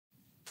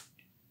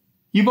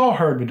You've all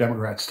heard the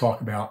Democrats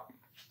talk about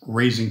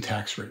raising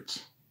tax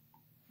rates.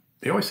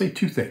 They always say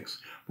two things.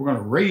 We're going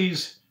to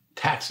raise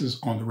taxes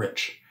on the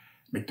rich,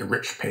 make the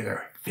rich pay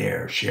their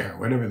fair share,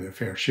 whatever their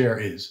fair share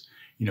is,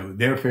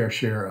 their fair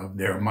share of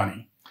their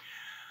money.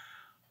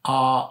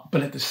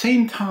 But at the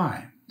same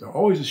time, they're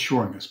always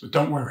assuring us, but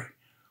don't worry,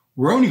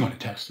 we're only going to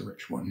tax the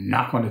rich. We're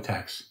not going to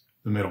tax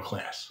the middle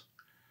class.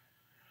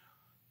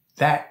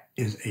 That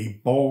is a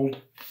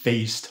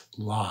bold-faced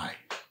lie.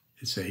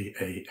 It's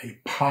a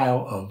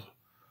pile of,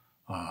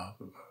 I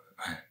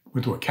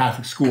went to a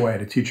Catholic school. I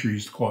had a teacher who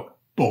used to call it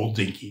bull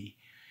dinky.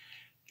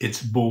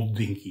 It's bull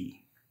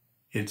dinky.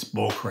 It's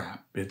bull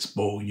crap. It's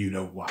bull you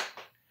know what.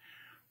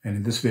 And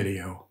in this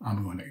video,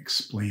 I'm going to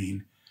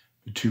explain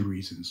the two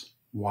reasons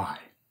why.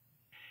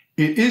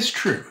 It is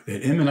true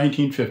that in the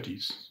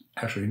 1950s,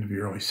 actually into the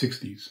early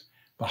 60s,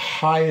 the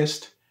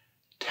highest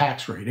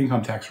tax rate,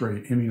 income tax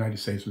rate in the United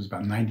States was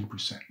about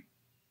 90%.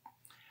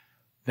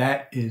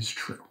 That is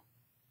true.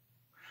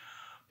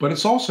 But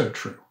it's also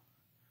true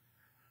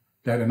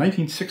that in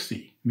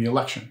 1960, in the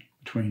election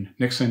between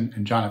Nixon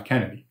and John F.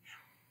 Kennedy,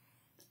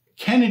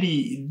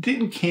 Kennedy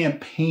didn't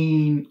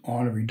campaign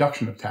on a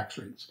reduction of tax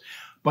rates,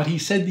 but he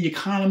said the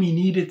economy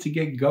needed to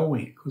get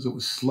going because it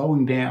was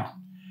slowing down.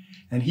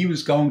 And he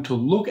was going to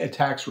look at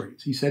tax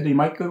rates. He said they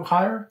might go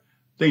higher,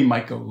 they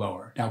might go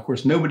lower. Now, of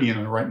course, nobody in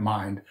their right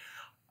mind,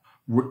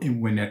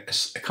 when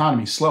the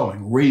economy is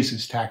slowing,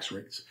 raises tax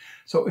rates.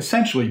 So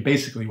essentially,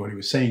 basically what he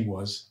was saying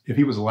was, if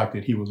he was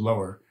elected, he would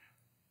lower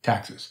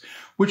taxes,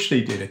 which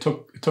they did. It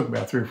took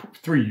about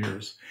three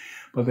years,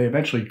 but they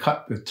eventually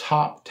cut the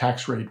top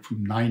tax rate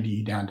from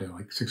 90 down to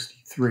like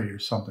 63 or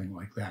something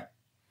like that.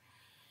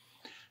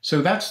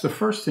 So that's the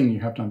first thing you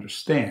have to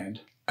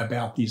understand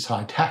about these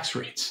high tax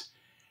rates.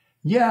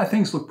 Yeah,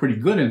 things looked pretty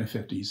good in the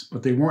 50s,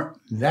 but they weren't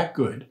that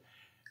good.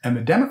 And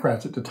the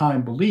Democrats at the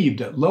time believed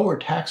that lower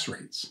tax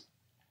rates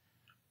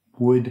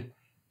would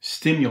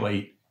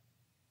stimulate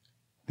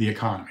the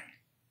economy.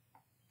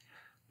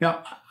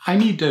 Now, I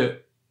need to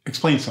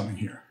explain something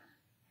here.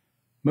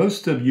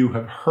 Most of you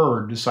have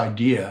heard this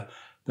idea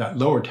that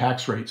lower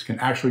tax rates can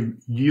actually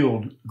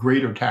yield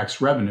greater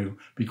tax revenue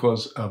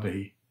because of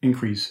an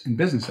increase in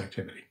business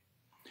activity.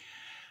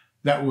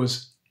 That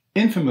was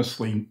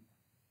infamously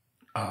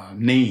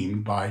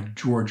named by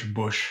George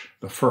Bush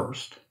the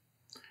first,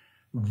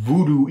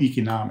 voodoo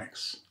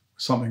economics,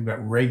 something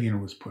that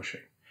Reagan was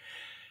pushing.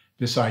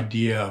 This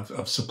idea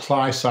of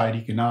supply-side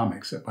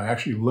economics, that by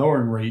actually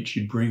lowering rates,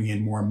 you'd bring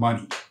in more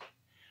money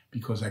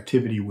because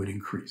activity would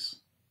increase.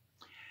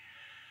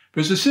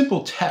 There's a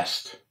simple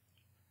test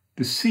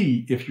to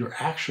see if you're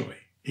actually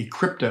a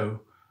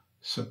crypto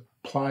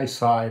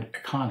supply-side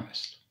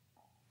economist.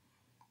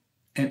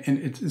 And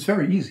it's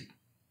very easy.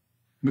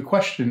 The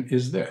question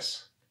is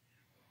this.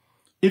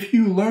 If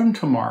you learn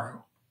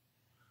tomorrow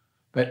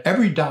that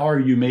every dollar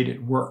you made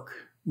at work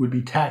would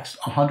be taxed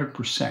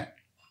 100%,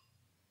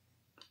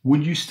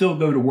 would you still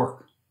go to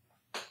work?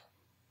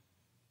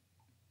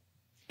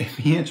 If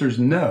the answer is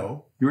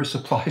no, you're a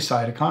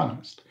supply-side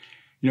economist.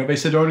 If they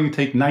said they're only going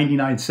to take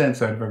 99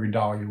 cents out of every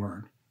dollar you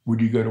earn,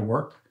 would you go to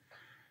work?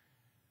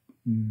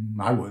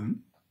 I wouldn't.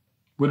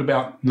 What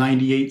about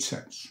 98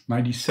 cents,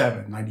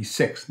 97,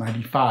 96,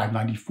 95,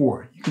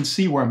 94? You can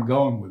see where I'm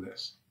going with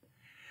this.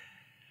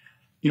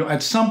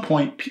 At some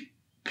point,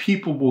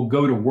 people will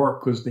go to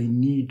work because they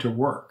need to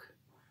work.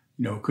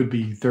 It could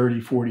be 30,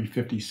 40,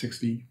 50,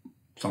 60.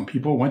 Some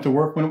people went to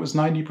work when it was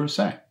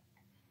 90%.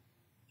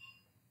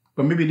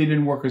 But maybe they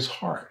didn't work as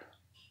hard.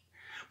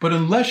 But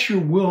unless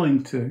you're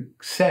willing to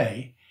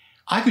say,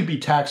 I could be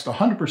taxed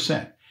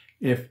 100%.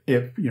 If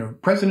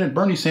President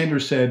Bernie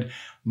Sanders said,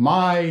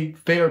 my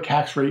fair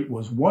tax rate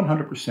was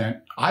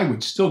 100%, I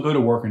would still go to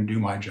work and do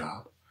my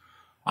job.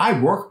 I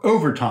work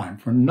overtime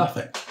for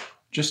nothing,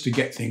 just to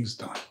get things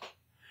done.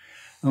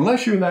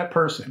 Unless you're that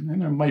person,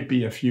 and there might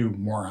be a few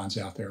morons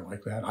out there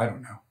like that, I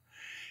don't know.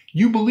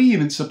 You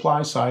believe in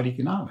supply-side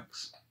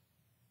economics.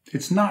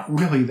 It's not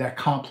really that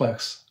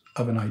complex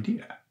of an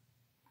idea.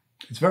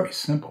 It's very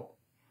simple,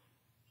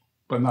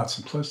 but not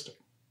simplistic.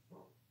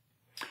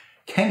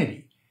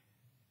 Kennedy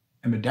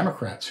and the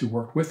Democrats who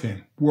worked with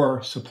him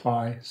were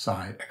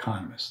supply-side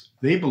economists.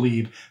 They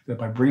believed that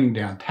by bringing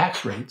down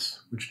tax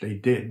rates, which they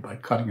did by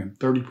cutting them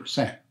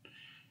 30%,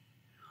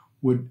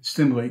 would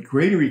stimulate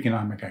greater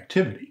economic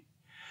activity.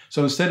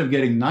 So instead of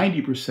getting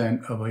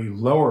 90% of a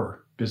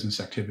lower business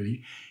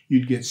activity,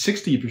 you'd get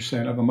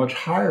 60% of a much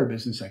higher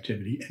business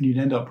activity, and you'd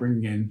end up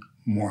bringing in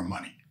more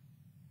money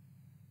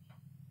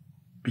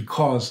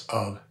because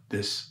of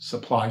this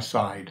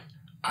supply-side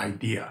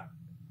idea.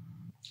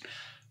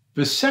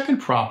 The second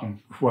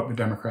problem with what the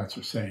Democrats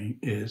are saying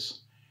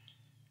is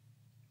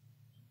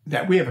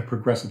that we have a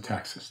progressive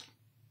tax system.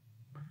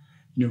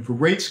 The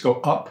rates go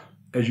up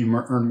as you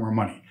earn more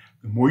money.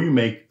 The more you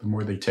make, the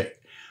more they take.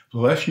 The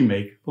less you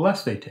make, the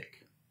less they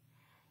take.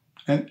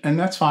 And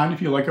that's fine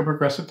if you like a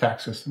progressive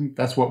tax system.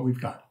 That's what we've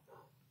got.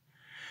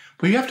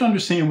 But you have to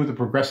understand with a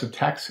progressive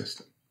tax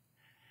system,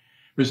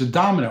 there's a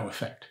domino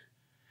effect.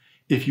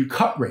 If you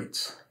cut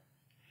rates,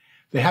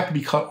 they have to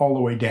be cut all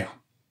the way down.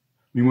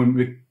 I mean, when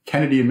the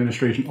Kennedy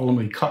administration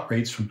ultimately cut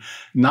rates from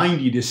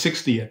 90 to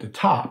 60 at the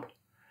top,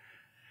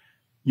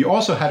 you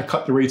also had to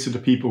cut the rates of the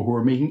people who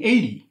were making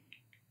 80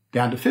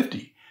 down to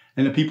 50,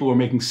 and the people who are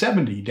making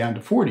 70 down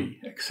to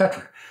 40,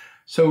 etc.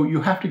 So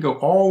you have to go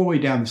all the way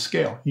down the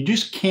scale. You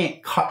just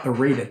can't cut the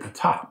rate at the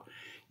top.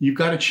 You've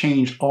got to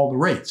change all the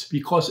rates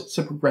because it's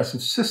a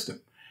progressive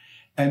system.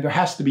 And there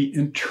has to be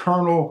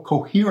internal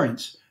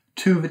coherence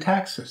to the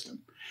tax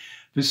system.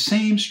 The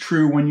same's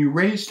true when you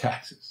raise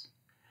taxes.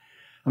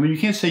 I mean, you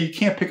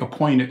can't pick a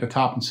point at the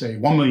top and say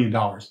 $1 million.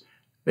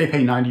 They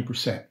pay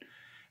 90%.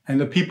 And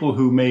the people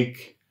who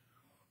make,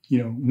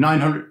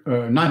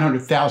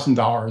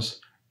 $900,000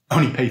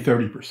 only pay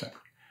 30%.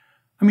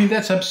 I mean,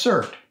 that's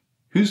absurd.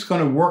 Who's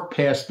going to work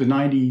past the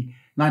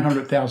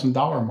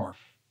 $900,000 mark?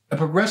 A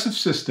progressive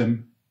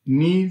system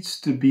needs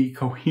to be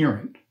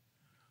coherent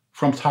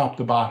from top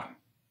to bottom.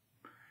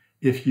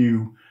 If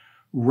you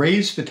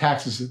raise the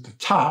taxes at the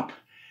top,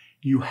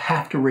 you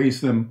have to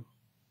raise them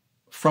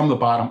from the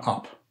bottom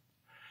up.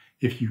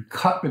 If you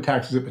cut the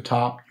taxes at the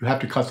top, you have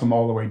to cut them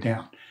all the way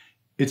down.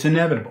 It's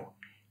inevitable.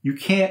 You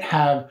can't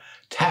have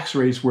tax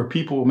rates where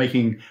people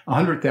making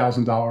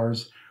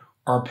 $100,000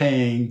 are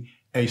paying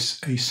a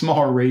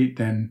smaller rate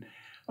than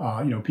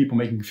people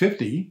making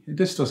 50.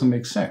 This doesn't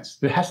make sense.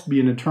 There has to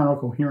be an internal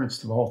coherence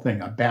to the whole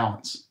thing, a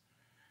balance.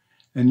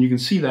 And you can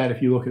see that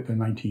if you look at the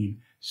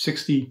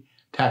 1960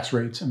 tax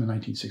rates and the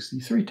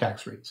 1963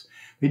 tax rates.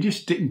 They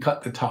just didn't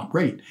cut the top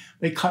rate.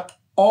 They cut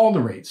all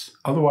the rates.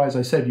 Otherwise,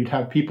 I said you'd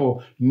have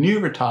people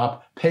near the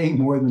top paying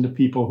more than the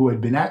people who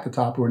had been at the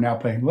top who are now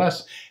paying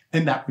less,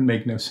 and that would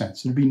make no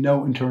sense. There'd be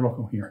no internal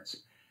coherence.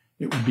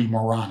 It would be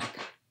moronic.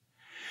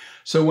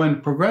 So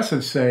when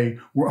progressives say,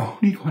 we're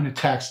only going to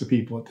tax the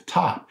people at the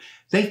top,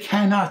 they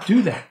cannot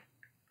do that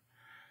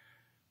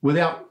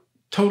without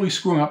totally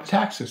screwing up the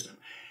tax system.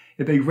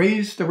 If they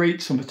raise the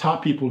rates on the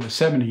top people to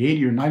 70,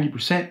 80, or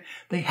 90%,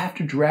 they have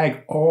to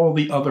drag all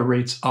the other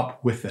rates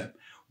up with them,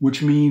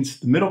 which means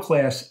the middle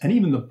class and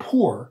even the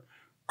poor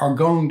are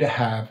going to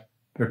have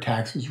their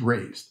taxes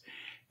raised.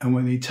 And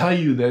when they tell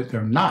you that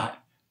they're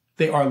not,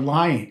 they are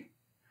lying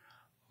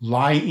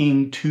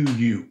to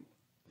you.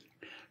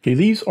 Okay,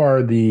 these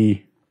are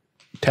the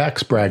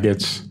tax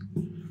brackets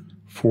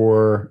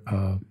for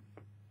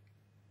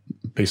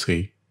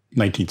basically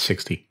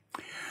 1960.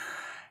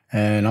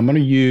 And I'm going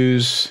to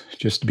use,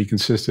 just to be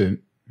consistent,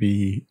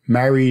 the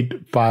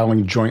married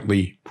filing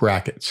jointly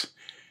brackets.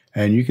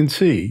 And you can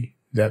see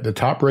that the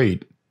top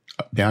rate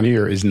down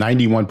here is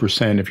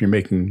 91% if you're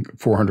making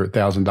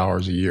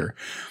 $400,000 a year.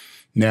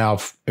 Now,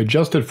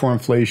 adjusted for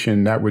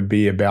inflation, that would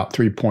be about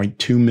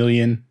 3.2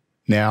 million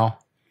now.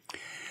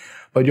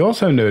 But you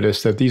also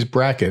notice that these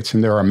brackets,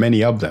 and there are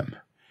many of them,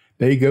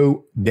 they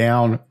go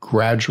down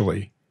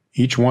gradually.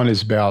 Each one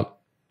is about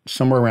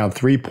somewhere around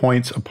 3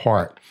 points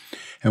apart.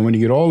 And when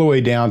you get all the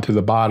way down to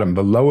the bottom,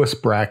 the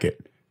lowest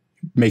bracket,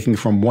 making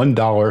from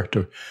 $1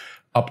 to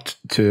up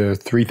to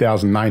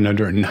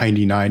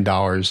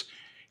 $3,999,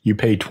 you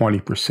pay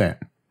 20%.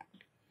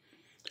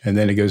 And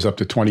then it goes up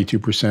to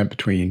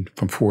 22%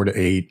 from 4 to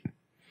 8,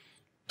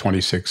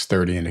 26,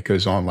 30, and it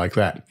goes on like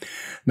that.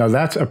 Now,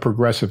 that's a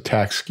progressive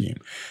tax scheme.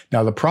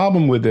 Now, the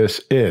problem with this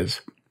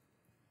is,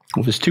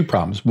 well, there's two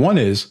problems. One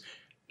is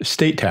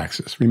state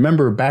taxes.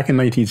 Remember, back in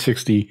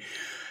 1960,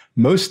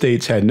 most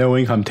states had no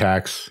income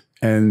tax,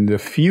 and the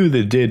few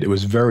that did, it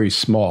was very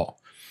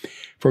small.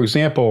 For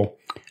example,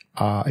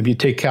 if you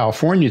take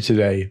California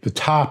today, the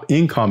top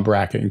income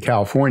bracket in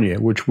California,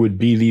 which would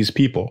be these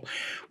people,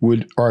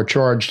 are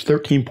charged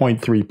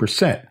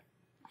 13.3%.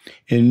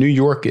 In New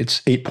York,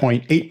 it's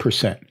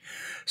 8.8%.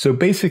 So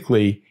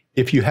basically,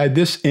 if you had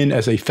this in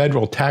as a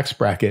federal tax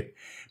bracket,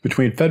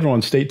 between federal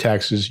and state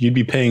taxes, you'd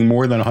be paying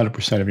more than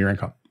 100% of your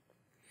income.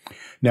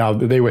 Now,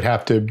 they would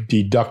have to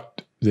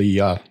deduct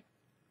the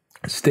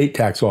state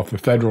tax off the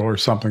federal or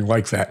something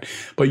like that,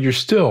 but you're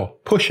still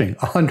pushing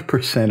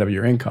 100% of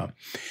your income.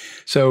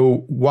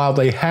 So while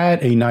they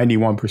had a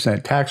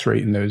 91% tax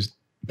rate in those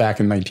back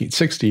in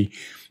 1960,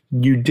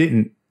 you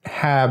didn't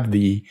have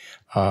the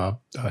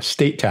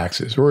state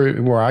taxes.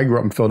 Where I grew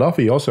up in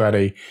Philadelphia, you also had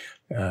at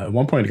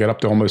one point it got up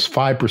to almost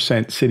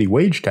 5% city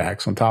wage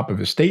tax on top of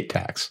the state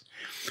tax.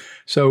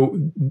 So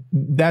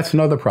that's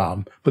another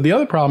problem. But the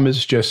other problem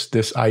is just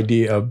this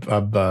idea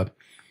of a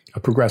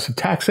progressive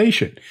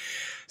taxation.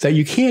 That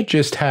you can't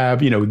just have,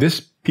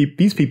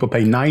 these people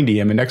pay 90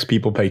 and the next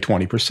people pay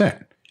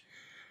 20%.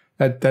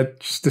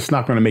 That's just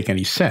not going to make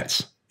any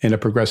sense in a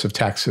progressive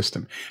tax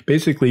system.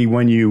 Basically,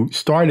 when you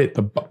start at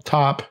the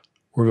top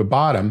or the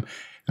bottom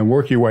and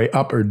work your way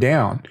up or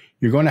down,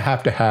 you're going to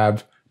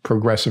have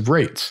progressive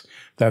rates.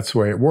 That's the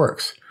way it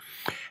works.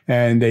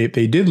 And they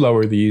did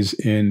lower these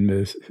in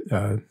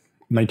the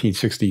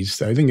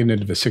 1960s, I think into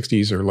the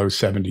 60s or low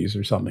 70s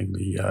or something,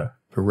 the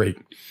rate.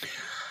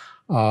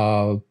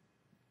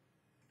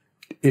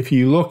 If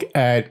you look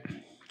at,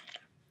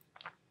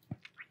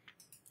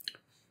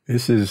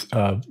 this is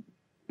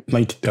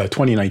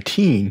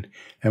 2019,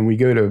 and we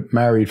go to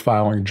married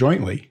filing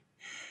jointly,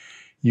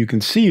 you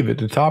can see that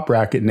the top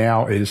bracket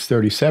now is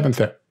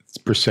 37,000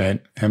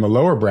 and the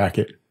lower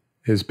bracket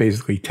is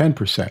basically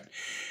 10%.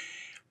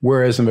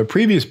 Whereas in the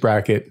previous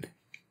bracket,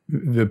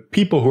 the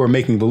people who are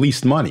making the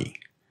least money,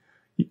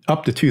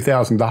 up to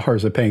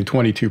 $2,000, are paying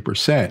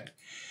 22%.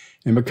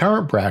 In the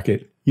current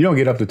bracket, you don't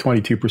get up to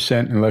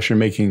 22% unless you're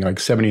making like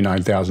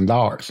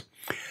 $79,000.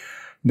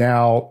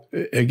 Now,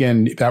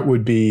 again, that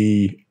would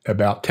be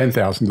about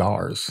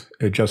 $10,000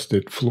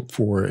 adjusted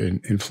for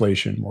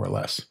inflation, more or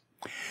less.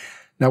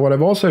 Now, what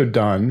I've also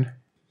done,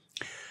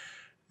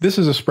 this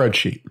is a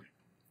spreadsheet.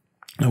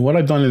 And what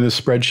I've done in this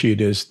spreadsheet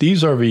is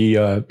these are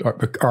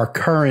our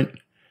current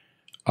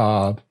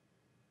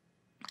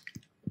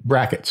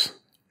brackets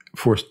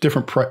for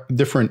different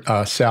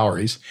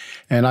salaries.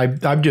 And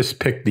I've just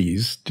picked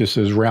these just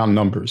as round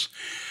numbers.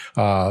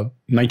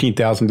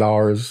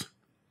 $19,000,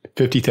 $50,000,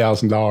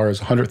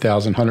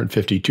 $100,000,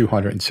 $150,000,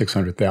 $200,000, and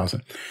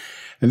 $600,000.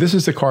 And this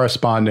is the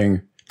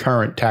corresponding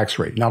current tax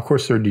rate. Now, of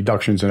course, there are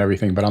deductions and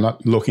everything, but I'm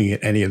not looking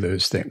at any of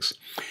those things.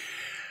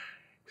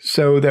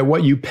 So that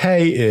what you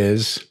pay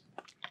is,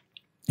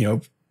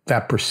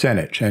 that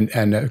percentage.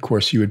 And of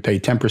course, you would pay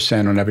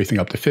 10% on everything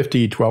up to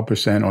 50,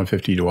 12% on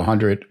 50 to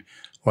 100,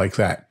 like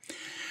that.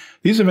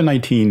 These are the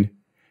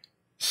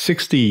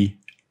 1960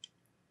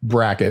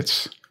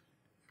 brackets,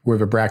 where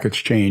the brackets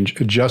change,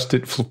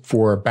 adjusted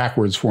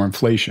backwards for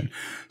inflation.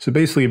 So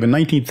basically, the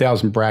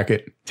 19,000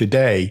 bracket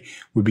today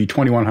would be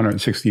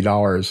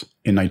 $2,160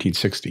 in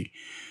 1960.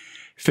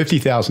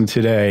 50,000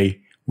 today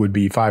would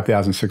be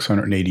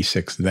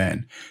 $5,686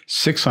 then.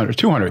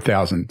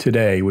 200,000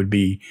 today would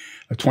be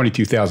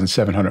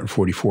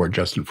 $22,744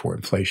 adjusted for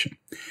inflation.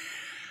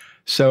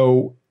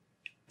 So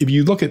if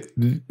you look at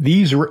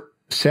these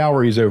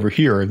salaries over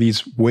here,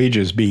 these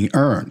wages being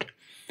earned,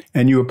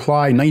 and you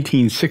apply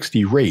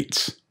 1960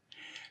 rates,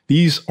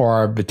 these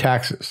are the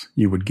taxes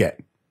you would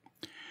get.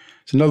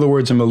 So in other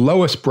words, in the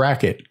lowest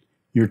bracket,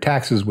 your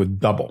taxes would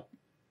double.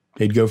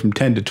 They'd go from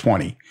 10 to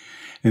 20.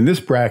 In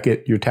this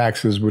bracket, your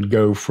taxes would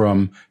go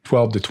from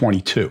 12 to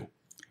 22.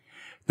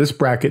 This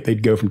bracket,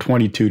 they'd go from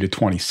 22 to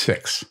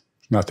 26.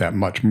 Not that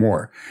much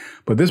more.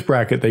 But this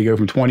bracket, they go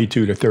from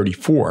 22 to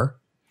 34,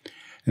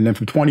 and then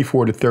from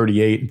 24 to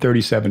 38, and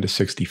 37 to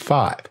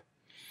 65.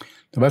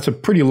 Now, that's a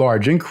pretty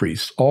large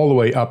increase all the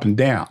way up and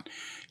down.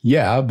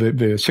 Yeah, the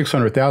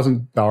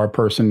 $600,000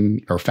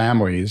 person or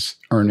family is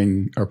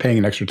paying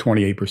an extra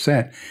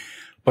 28%,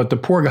 but the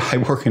poor guy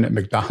working at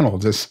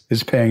McDonald's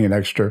is paying an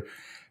extra.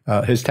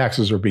 His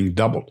taxes are being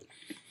doubled.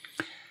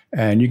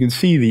 And you can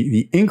see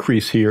the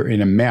increase here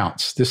in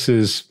amounts. This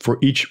is for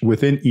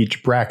within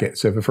each bracket.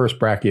 So the first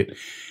bracket,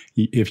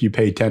 if you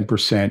pay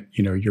 10%,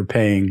 you're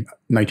paying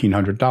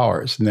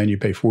 $1,900, and then you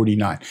pay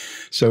 $49.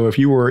 So if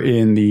you were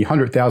in the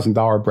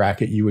 $100,000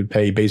 bracket, you would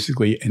pay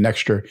basically an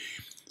extra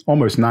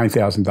almost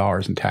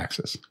 $9,000 in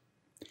taxes.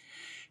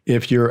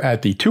 If you're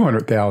at the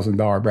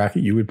 $200,000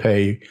 bracket, you would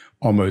pay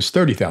almost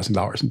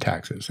 $30,000 in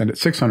taxes. And at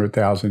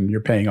 $600,000,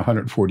 you're paying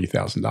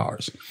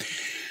 $140,000.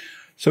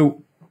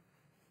 So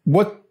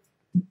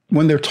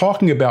when they're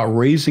talking about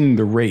raising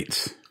the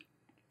rates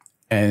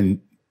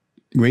and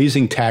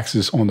raising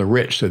taxes on the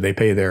rich so they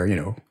pay their,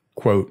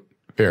 quote,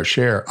 fair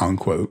share,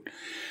 unquote,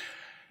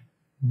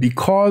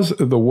 because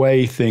of the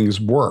way things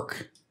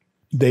work,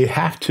 they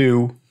have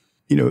to,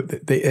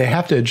 they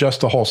have to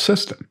adjust the whole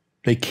system.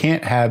 They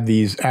can't have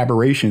these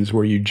aberrations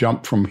where you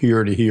jump from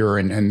here to here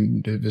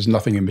and there's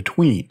nothing in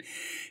between.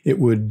 It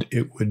would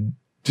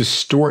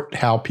distort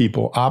how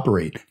people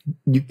operate.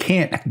 You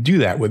can't do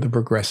that with a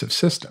progressive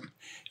system.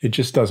 It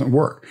just doesn't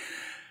work.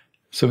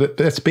 So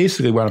that's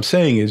basically what I'm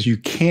saying is you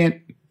can't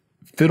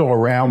fiddle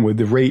around with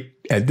the rate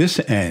at this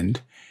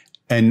end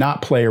and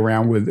not play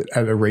around with it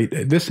at a rate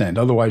at this end.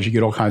 Otherwise, you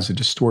get all kinds of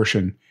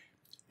distortion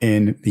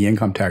in the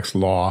income tax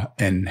law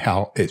and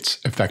how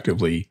it's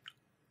effectively,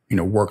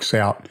 works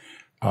out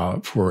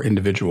for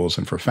individuals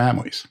and for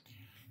families.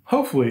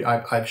 Hopefully,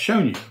 I've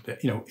shown you that,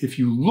 if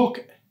you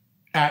look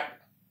at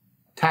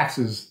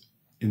taxes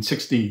in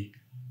 60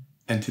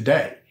 and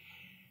today,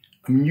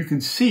 you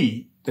can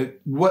see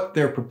that what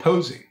they're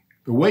proposing,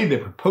 the way they're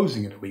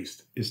proposing it at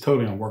least, is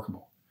totally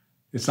unworkable.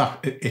 It's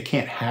not, it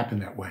can't happen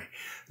that way.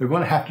 They're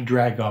going to have to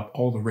drag up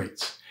all the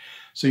rates.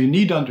 So you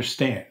need to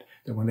understand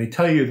that when they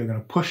tell you they're going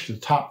to push the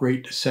top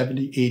rate to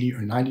 70, 80,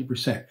 or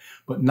 90%,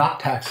 but not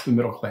tax the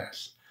middle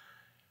class,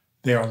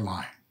 they are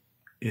lying.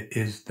 It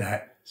is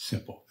that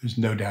simple. There's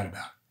no doubt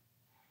about it.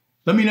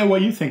 Let me know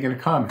what you think in a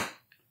comment.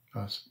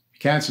 You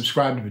can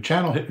subscribe to the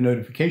channel, hit the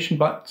notification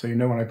button so you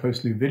know when I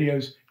post new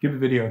videos. Give the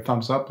video a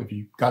thumbs up if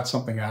you got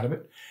something out of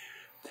it.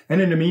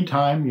 And in the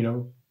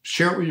meantime,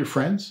 share it with your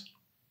friends.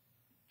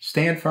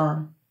 Stand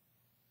firm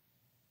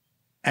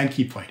and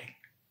keep fighting.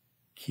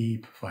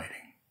 Keep fighting.